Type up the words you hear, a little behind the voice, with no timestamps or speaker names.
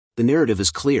the narrative is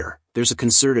clear: there's a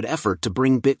concerted effort to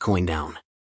bring Bitcoin down.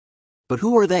 But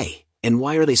who are they, and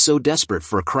why are they so desperate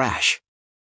for a crash?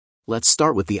 Let's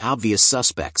start with the obvious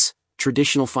suspects: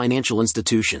 traditional financial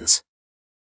institutions.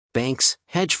 Banks,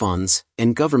 hedge funds,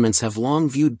 and governments have long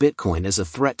viewed Bitcoin as a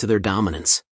threat to their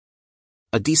dominance.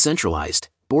 A decentralized,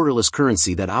 borderless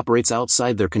currency that operates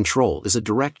outside their control is a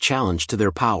direct challenge to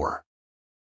their power.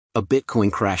 A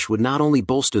Bitcoin crash would not only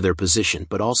bolster their position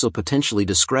but also potentially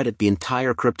discredit the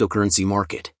entire cryptocurrency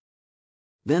market.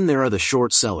 Then there are the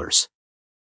short sellers.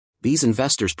 These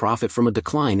investors profit from a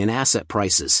decline in asset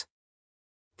prices.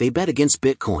 They bet against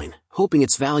Bitcoin, hoping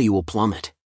its value will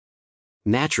plummet.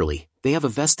 Naturally, they have a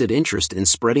vested interest in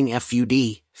spreading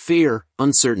FUD, fear,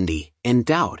 uncertainty, and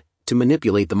doubt, to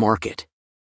manipulate the market.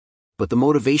 But the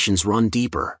motivations run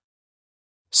deeper.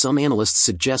 Some analysts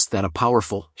suggest that a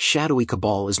powerful, shadowy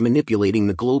cabal is manipulating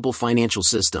the global financial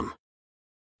system.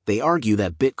 They argue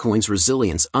that Bitcoin's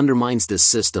resilience undermines this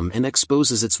system and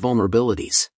exposes its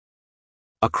vulnerabilities.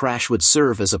 A crash would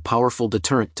serve as a powerful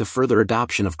deterrent to further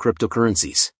adoption of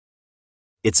cryptocurrencies.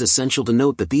 It's essential to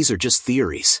note that these are just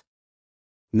theories.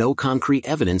 No concrete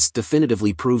evidence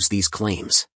definitively proves these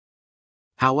claims.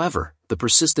 However, the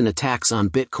persistent attacks on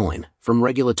Bitcoin, from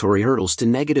regulatory hurdles to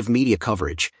negative media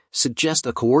coverage, suggest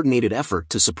a coordinated effort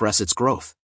to suppress its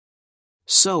growth.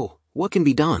 So, what can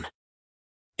be done?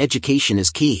 Education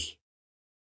is key.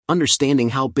 Understanding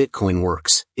how Bitcoin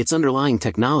works, its underlying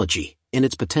technology, and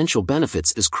its potential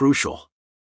benefits is crucial.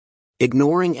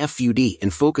 Ignoring FUD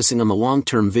and focusing on the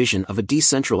long-term vision of a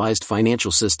decentralized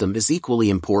financial system is equally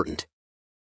important.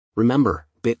 Remember,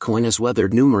 Bitcoin has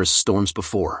weathered numerous storms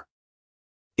before.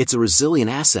 It's a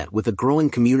resilient asset with a growing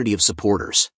community of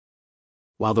supporters.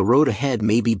 While the road ahead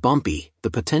may be bumpy, the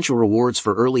potential rewards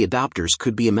for early adopters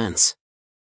could be immense.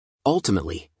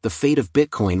 Ultimately, the fate of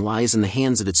Bitcoin lies in the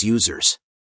hands of its users.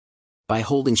 By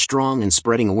holding strong and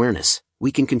spreading awareness,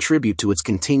 we can contribute to its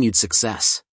continued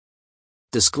success.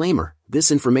 Disclaimer: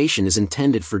 this information is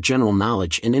intended for general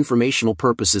knowledge and informational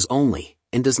purposes only,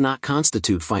 and does not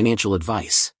constitute financial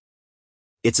advice.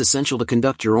 It's essential to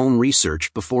conduct your own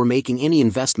research before making any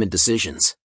investment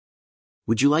decisions.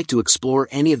 Would you like to explore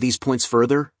any of these points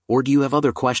further, or do you have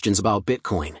other questions about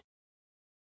Bitcoin?